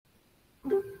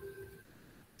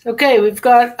Okay, we've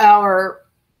got our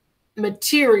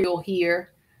material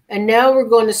here. And now we're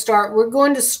going to start. We're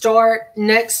going to start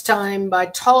next time by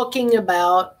talking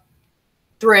about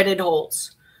threaded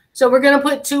holes. So we're going to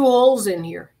put 2 holes in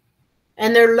here.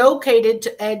 And they're located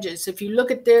to edges. If you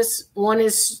look at this, one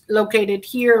is located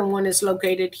here and one is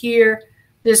located here.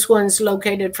 This one's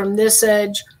located from this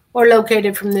edge or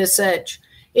located from this edge.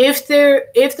 If the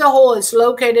hole is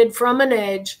located from an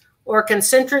edge or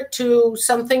concentric to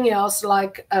something else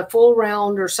like a full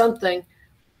round or something,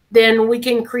 then we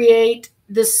can create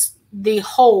the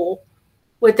hole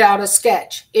without a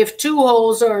sketch. If 2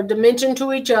 holes are a dimension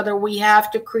to each other, we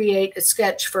have to create a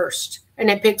sketch first, and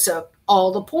it picks up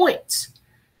all the points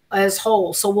as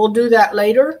holes. So we'll do that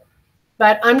later,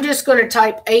 but I'm just going to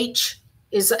type H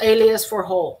is the alias for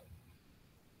hole.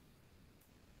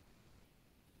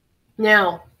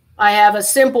 Now I have a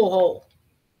simple hole.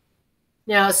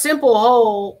 Now a simple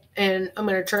hole, and I'm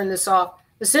going to turn this off.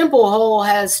 The simple hole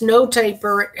has no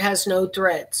taper, it has no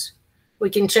threads. We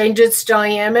can change its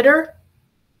diameter.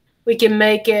 We can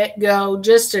make it go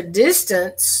just a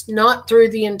distance, not through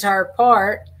the entire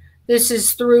part. This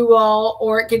is through all,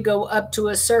 or it could go up to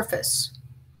a surface.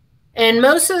 And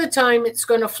most of the time, it's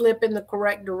going to flip in the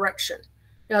correct direction.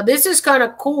 Now, this is kind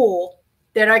of cool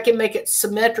that I can make it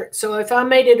symmetric. So if I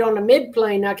made it on a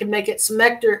midplane, I can make it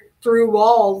symmetric through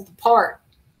all the part.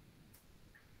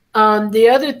 The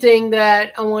other thing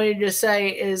that I wanted to say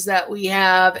is that we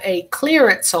have a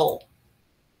clearance hole.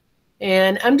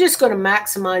 And I'm just going to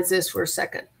maximize this for a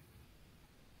second.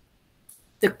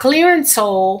 The clearance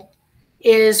hole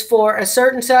is for a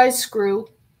certain size screw,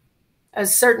 a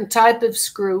certain type of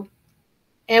screw,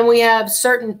 and we have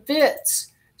certain fits.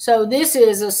 So this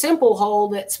is a simple hole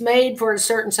that's made for a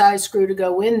certain size screw to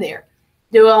go in there.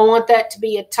 Do I want that to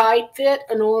be a tight fit,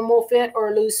 a normal fit, or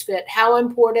a loose fit? How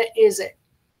important is it?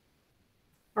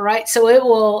 All right, so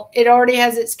it already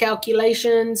has its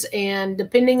calculations, and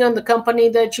depending on the company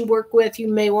that you work with, you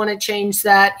may want to change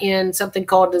that in something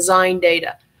called design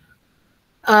data.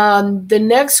 The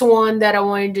next one that I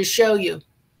wanted to show you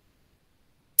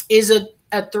is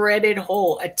a threaded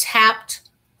hole, a tapped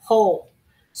hole.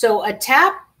 So a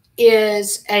tap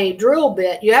is a drill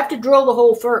bit. You have to drill the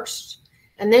hole first.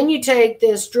 And then you take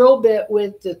this drill bit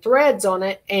with the threads on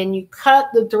it and you cut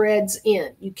the threads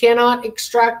in. You cannot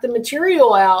extract the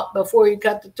material out before you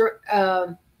cut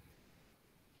the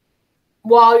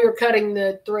while you're cutting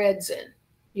the threads in.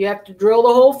 You have to drill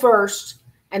the hole first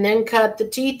and then cut the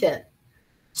teeth in.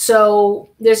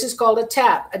 So this is called a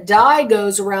tap. A die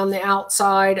goes around the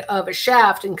outside of a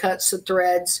shaft and cuts the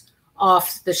threads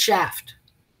off the shaft.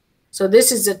 So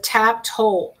this is a tapped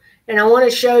hole. And I want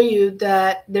to show you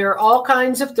that there are all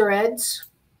kinds of threads.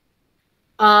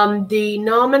 The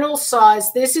nominal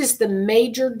size, this is the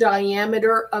major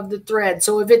diameter of the thread.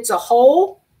 So if it's a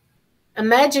hole,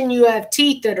 imagine you have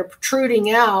teeth that are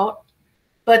protruding out,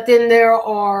 but then there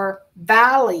are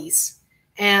valleys,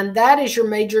 and that is your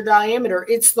major diameter.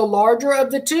 It's the larger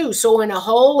of the two. So in a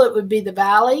hole, it would be the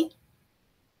valley.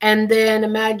 And then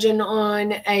imagine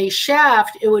on a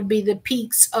shaft, it would be the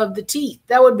peaks of the teeth.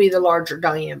 That would be the larger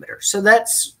diameter. So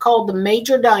that's called the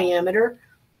major diameter.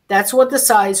 That's what the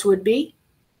size would be.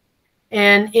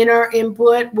 And in our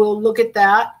input, we'll look at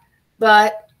that.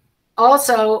 But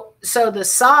also, so the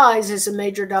size is a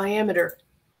major diameter.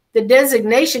 The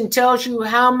designation tells you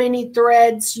how many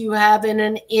threads you have in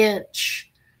an inch.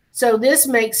 So this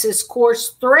makes this coarse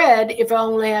thread if I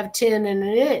only have 10 in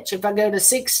an inch. If I go to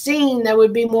 16, that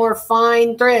would be more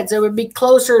fine threads. They would be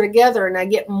closer together and I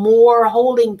get more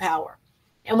holding power.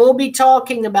 And we'll be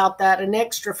talking about that, an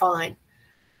extra fine.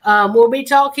 We'll be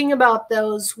talking about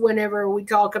those whenever we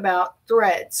talk about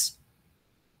threads.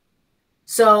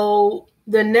 So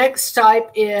the next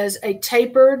type is a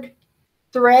tapered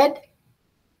thread.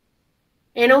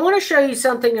 And I want to show you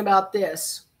something about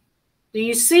this. Do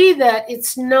you see that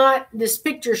it's not, this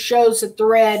picture shows a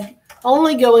thread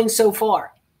only going so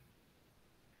far.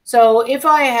 So if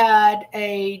I had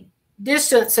a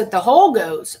distance that the hole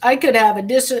goes, I could have a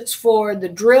distance for the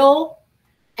drill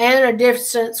and a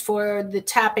distance for the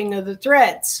tapping of the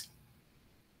threads.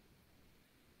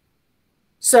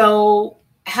 So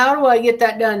how do I get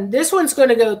that done? This one's going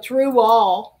to go through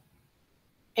all,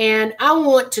 and I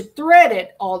want to thread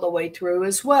it all the way through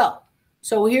as well.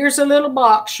 So here's a little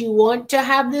box. You want to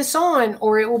have this on,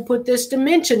 or it will put this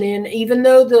dimension in. Even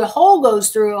though the hole goes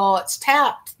through all, it's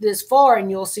tapped this far, and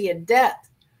you'll see a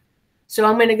depth. So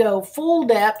I'm going to go full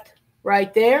depth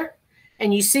right there,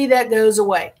 and you see that goes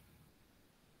away.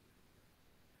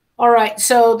 All right,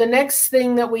 so the next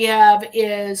thing that we have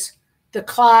is the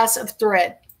class of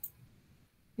thread.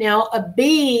 Now, a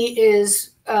B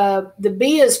is the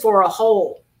B is for a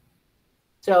hole.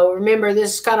 So remember,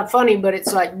 this is kind of funny, but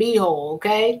it's like B-hole,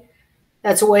 okay?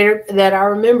 That's a way that I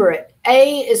remember it.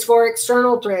 A is for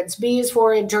external threads. B is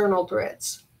for internal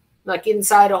threads, like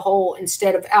inside a hole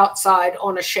instead of outside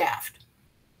on a shaft.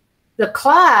 The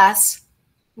class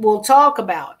we'll talk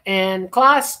about, and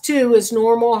class 2 is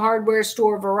normal hardware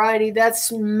store variety.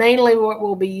 That's mainly what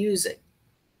we'll be using.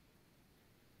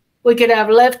 We could have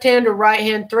left-hand or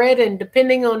right-hand thread, and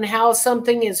depending on how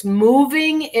something is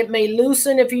moving, it may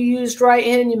loosen. If you used right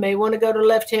hand, you may want to go to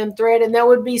left-hand thread, and that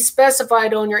would be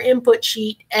specified on your input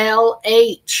sheet,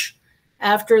 LH,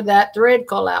 after that thread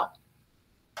call out.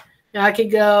 Now I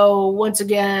could go, once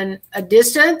again, a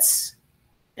distance,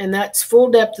 and that's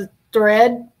full depth of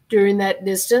thread during that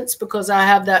distance because I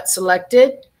have that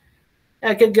selected.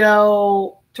 I could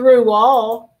go through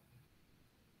all,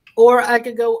 or I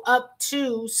could go up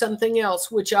to something else,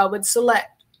 which I would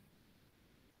select.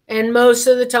 And most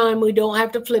of the time, we don't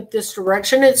have to flip this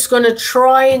direction. It's going to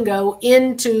try and go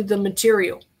into the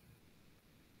material.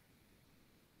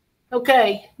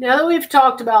 Okay, now that we've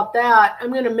talked about that,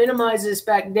 I'm going to minimize this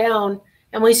back down,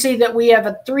 and we see that we have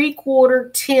a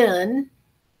 3/4 10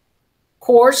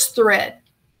 coarse thread.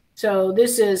 So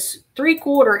this is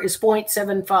 3/4 is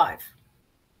 0.75,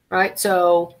 right?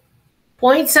 So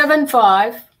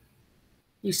 0.75.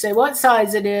 You say what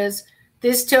size it is.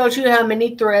 This tells you how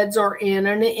many threads are in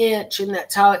an inch, and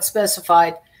that's how it's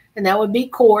specified. And that would be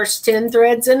coarse, 10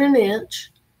 threads in an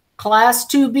inch. Class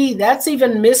 2B, that's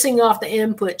even missing off the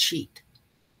input sheet.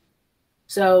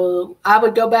 So I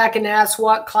would go back and ask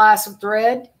what class of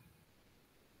thread.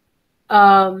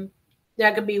 That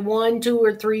could be 1, 2,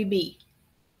 or 3B.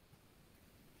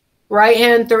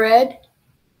 Right-hand thread,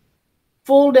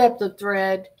 full depth of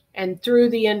thread, and through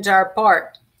the entire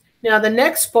part. Now, the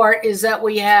next part is that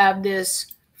we have this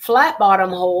flat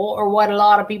bottom hole, or what a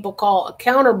lot of people call a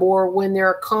counter bore when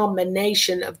they're a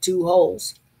combination of two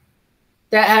holes.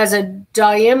 That has a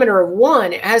diameter of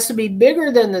 1. It has to be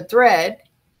bigger than the thread,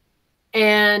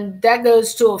 and that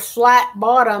goes to a flat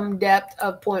bottom depth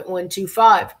of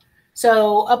 0.125.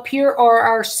 So up here are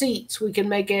our seats. We can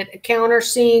make it a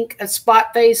countersink, a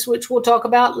spot face, which we'll talk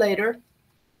about later,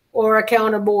 or a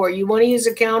counter bore. You want to use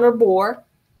a counter bore.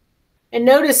 And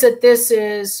notice that this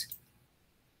is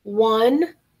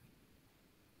 1,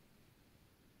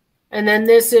 and then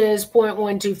this is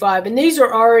 0.125. And these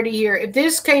are already here. If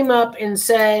this came up and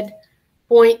said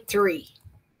 0.3,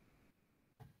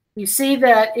 you see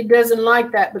that it doesn't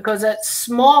like that because that's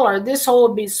smaller. This hole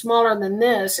would be smaller than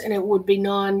this, and it would be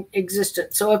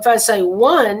non-existent. So if I say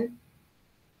 1,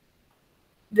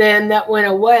 then that went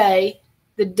away.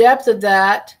 The depth of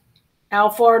that, how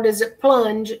far does it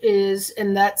plunge, is,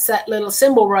 and that's that little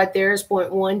symbol right there, is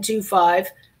 0.125.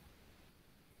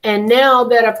 And now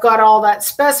that I've got all that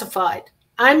specified,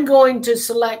 I'm going to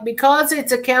select, because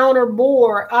it's a counter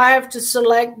bore, I have to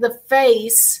select the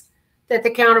face that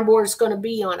the counter bore is going to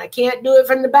be on. I can't do it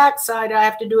from the back side. I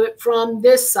have to do it from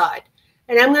this side.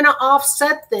 And I'm going to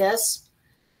offset this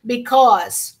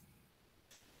because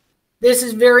this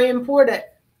is very important.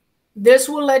 This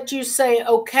will let you say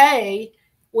okay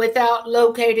without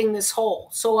locating this hole.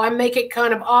 So I make it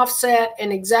kind of offset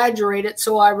and exaggerate it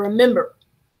so I remember.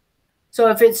 So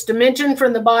if it's dimension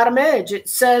from the bottom edge, it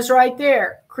says right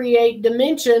there, create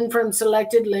dimension from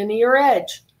selected linear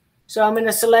edge. So I'm going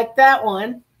to select that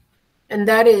one, and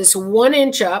that is 1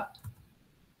 inch up.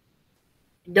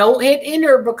 Don't hit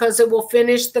enter because it will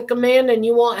finish the command and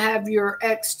you won't have your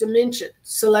X dimension.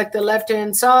 Select the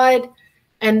left-hand side,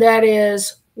 and that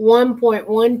is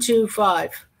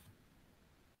 1.125.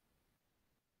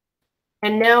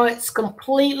 And now it's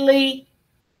completely,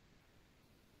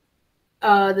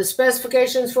 the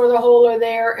specifications for the hole are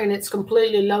there, and it's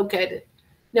completely located.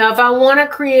 Now, if I want to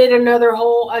create another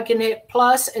hole, I can hit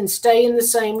plus and stay in the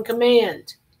same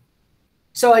command.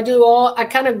 So I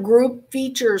kind of group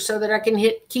features so that I can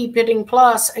keep hitting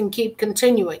plus and keep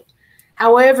continuing.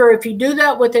 However, if you do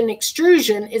that with an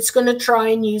extrusion, it's going to try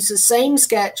and use the same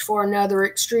sketch for another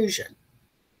extrusion.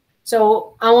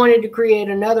 So I wanted to create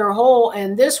another hole,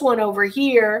 and this one over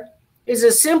here is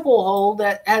a simple hole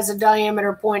that has a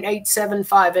diameter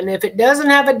 0.875. And if it doesn't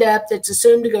have a depth, it's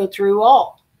assumed to go through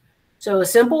all. So a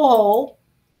simple hole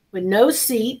with no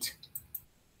seat,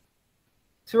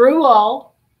 through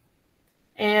all,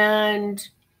 and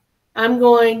I'm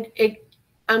going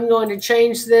to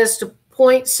change this to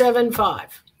 0.75.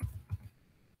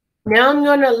 Now I'm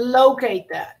going to locate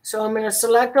that. So I'm going to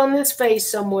select on this face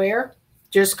somewhere,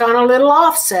 just kind of a little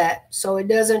offset, so it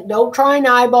don't try and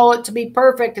eyeball it to be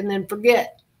perfect and then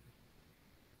forget.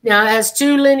 Now it has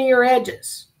 2 linear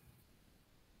edges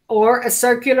or a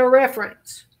circular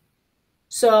reference.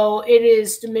 So it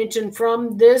is dimension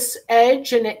from this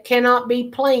edge, and it cannot be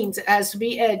planes. It has to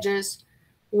be edges,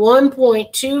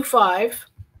 1.25.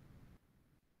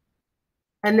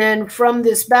 And then from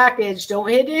this back edge, don't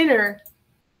hit enter,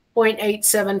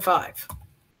 0.875.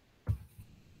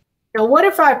 Now, what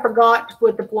if I forgot to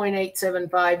put the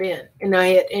 0.875 in and I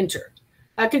hit enter?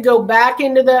 I could go back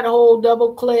into that hole,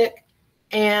 double click,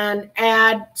 and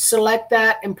select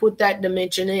that and put that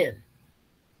dimension in.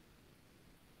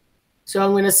 So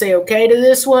I'm going to say okay to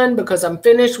this one because I'm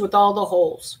finished with all the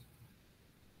holes.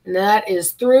 And that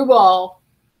is through ball.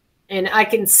 And I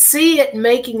can see it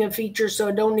making a feature, so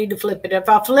I don't need to flip it. If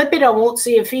I flip it, I won't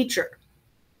see a feature.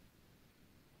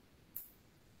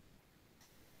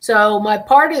 So my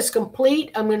part is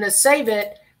complete. I'm going to save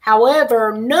it.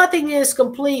 However, nothing is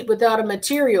complete without a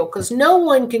material because no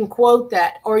one can quote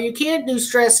that, or you can't do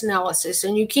stress analysis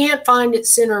and you can't find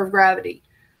its center of gravity.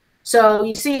 So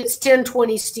you see it's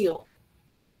 1020 steel.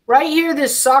 Right here,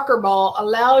 this soccer ball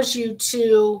allows you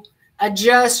to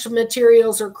adjust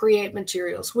materials or create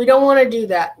materials. We don't want to do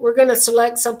that. We're going to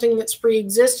select something that's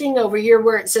pre-existing over here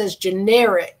where it says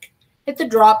generic. Hit the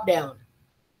drop down.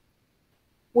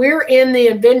 We're in the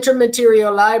Inventor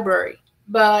Material Library,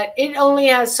 but it only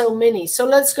has so many. So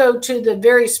let's go to the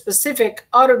very specific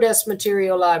Autodesk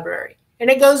Material Library. And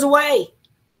it goes away,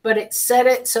 but it set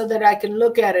it so that I can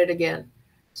look at it again.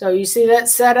 So you see that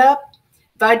set up?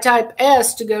 If I type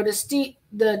S to go to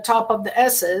the top of the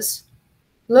S's,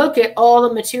 look at all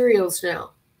the materials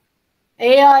now.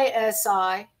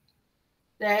 AISI,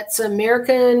 that's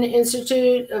American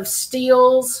Institute of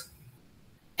Steels,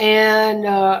 and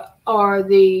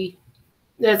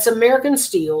that's American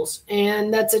Steels,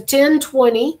 and that's a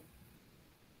 1020.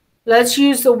 Let's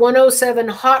use the 107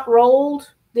 hot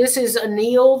rolled. This is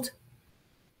annealed,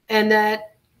 and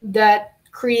that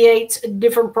creates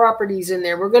different properties in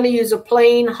there. We're going to use a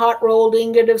plain hot rolled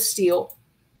ingot of steel.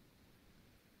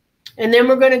 And then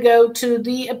we're going to go to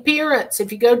the appearance.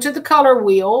 If you go to the color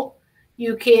wheel,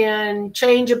 you can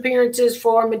change appearances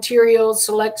for materials,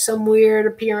 select some weird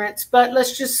appearance, but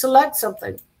let's just select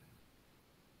something.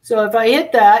 So if I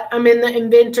hit that, I'm in the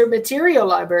Inventor Material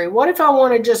Library. What if I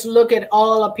want to just look at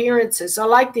all appearances? I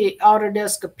like the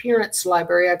Autodesk Appearance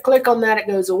Library. I click on that, it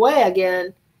goes away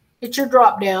again. Hit your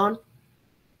drop down.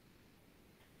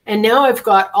 And now I've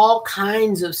got all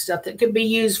kinds of stuff that could be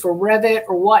used for Revit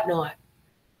or whatnot.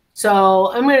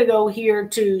 So I'm going to go here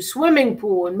to swimming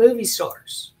pool and movie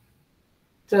stars.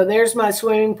 So there's my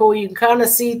swimming pool. You can kind of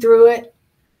see through it.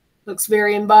 Looks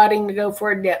very inviting to go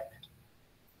for a dip.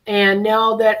 And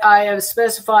now that I have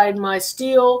specified my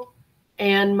steel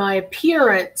and my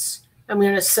appearance, I'm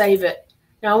going to save it.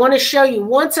 Now I want to show you,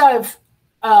 once I've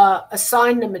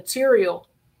assigned the material,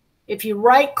 if you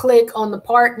right click on the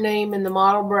part name in the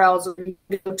model browser, you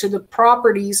go to the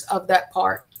properties of that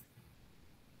part.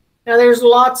 Now there's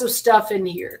lots of stuff in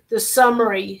here. The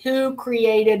summary, who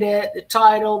created it, the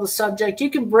title, the subject. You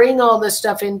can bring all this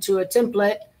stuff into a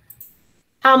template.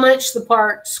 How much the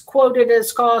part's quoted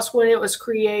as cost when it was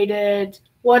created,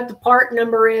 what the part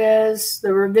number is,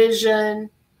 the revision,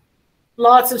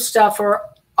 lots of stuff for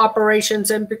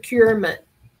operations and procurement.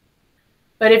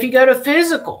 But if you go to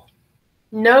physical,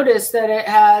 notice that it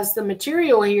has the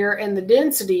material here and the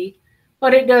density,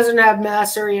 but it doesn't have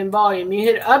mass, area, and volume. You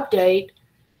hit update,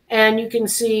 and you can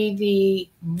see the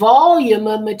volume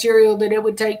of material that it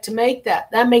would take to make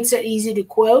that. That makes it easy to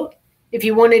quote. If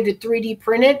you wanted to 3D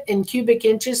print it in cubic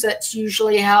inches, that's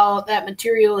usually how that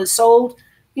material is sold.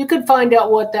 You could find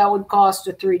out what that would cost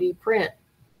to 3D print.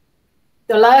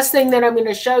 The last thing that I'm going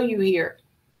to show you here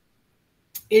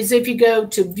is if you go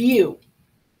to view,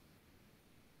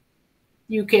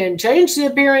 you can change the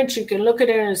appearance. You can look at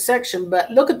it in a section,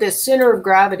 but look at this center of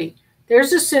gravity.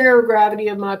 There's the center of gravity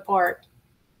of my part.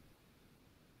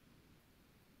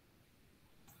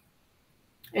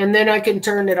 And then I can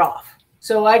turn it off.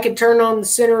 So I could turn on the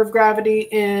center of gravity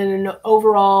in an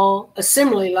overall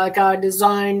assembly, like I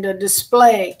designed a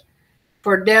display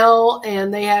for Dell,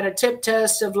 and they had a tip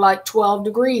test of like 12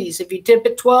 degrees. If you tip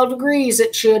it 12 degrees,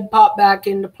 it should pop back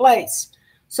into place.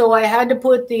 So I had to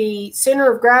put the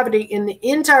center of gravity in the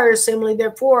entire assembly.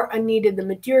 Therefore, I needed the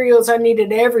materials. I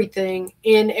needed everything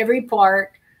in every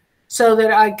part so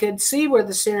that I could see where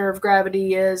the center of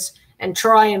gravity is and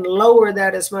try and lower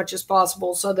that as much as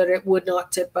possible so that it would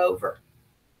not tip over.